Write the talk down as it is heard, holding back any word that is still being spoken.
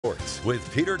Sports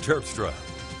with Peter Terpstra.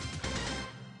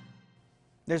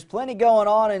 There's plenty going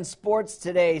on in sports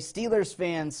today. Steelers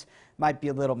fans might be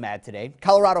a little mad today.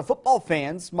 Colorado football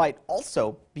fans might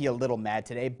also be a little mad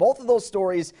today. Both of those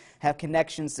stories have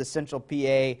connections to Central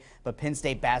PA, but Penn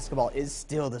State basketball is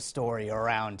still the story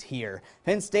around here.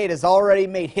 Penn State has already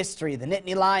made history. The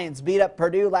Nittany Lions beat up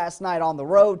Purdue last night on the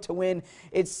road to win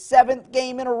its 7th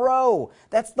game in a row.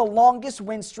 That's the longest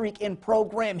win streak in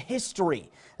program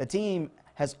history. The team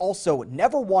has also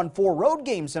never won 4 road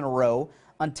games in a row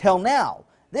until now.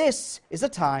 This is a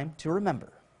time to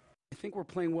remember. I think we're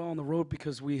playing well on the road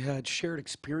because we had shared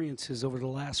experiences over the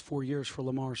last 4 years for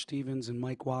Lamar Stevens and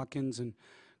Mike Watkins, and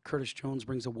Curtis Jones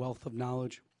brings a wealth of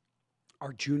knowledge.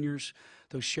 Our juniors,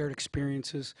 those shared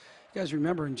experiences. You guys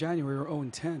remember in January we were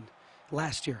 0-10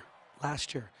 last year.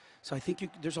 So I think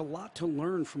there's a lot to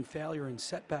learn from failure and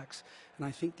setbacks, and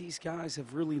I think these guys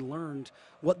have really learned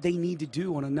what they need to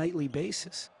do on a nightly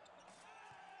basis.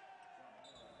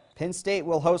 Penn State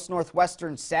will host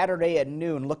Northwestern Saturday at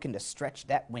noon, looking to stretch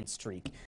that win streak.